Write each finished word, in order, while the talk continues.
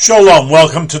Shalom,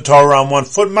 welcome to Torah on One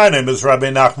Foot. My name is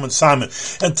Rabbi Nachman Simon,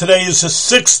 and today is the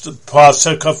sixth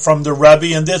pasuk from the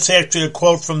Rebbe, and that's actually a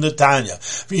quote from the Tanya.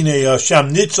 V'nei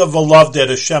Ha-shem nitzav v'lav, that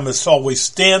Hashem is always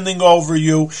standing over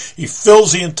you. He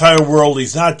fills the entire world.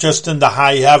 He's not just in the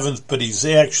high heavens, but He's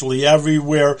actually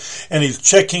everywhere, and He's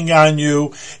checking on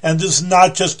you. And this is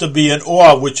not just to be in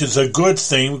awe, which is a good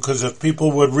thing, because if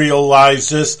people would realize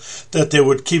this, that they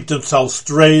would keep themselves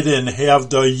straight and have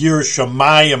the Yir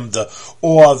Shamayim, the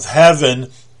awe of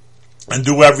heaven, and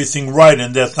do everything right.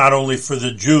 And that's not only for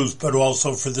the Jews, but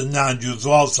also for the non-Jews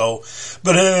also.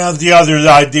 But the other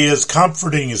idea is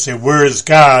comforting. You say, where is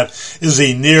God? Is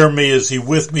He near me? Is He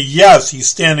with me? Yes, He's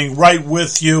standing right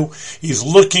with you. He's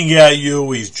looking at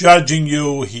you. He's judging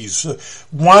you. He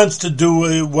wants to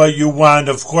do what you want.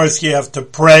 Of course, you have to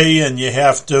pray, and you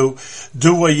have to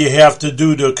do what you have to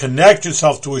do to connect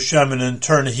yourself to Hashem, and in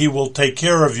turn, He will take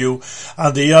care of you.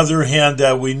 On the other hand,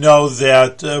 that we know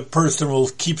that a person will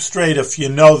keep straight if you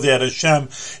know that Hashem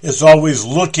is always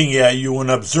looking at you and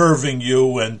observing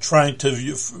you and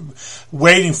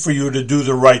waiting for you to do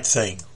the right thing.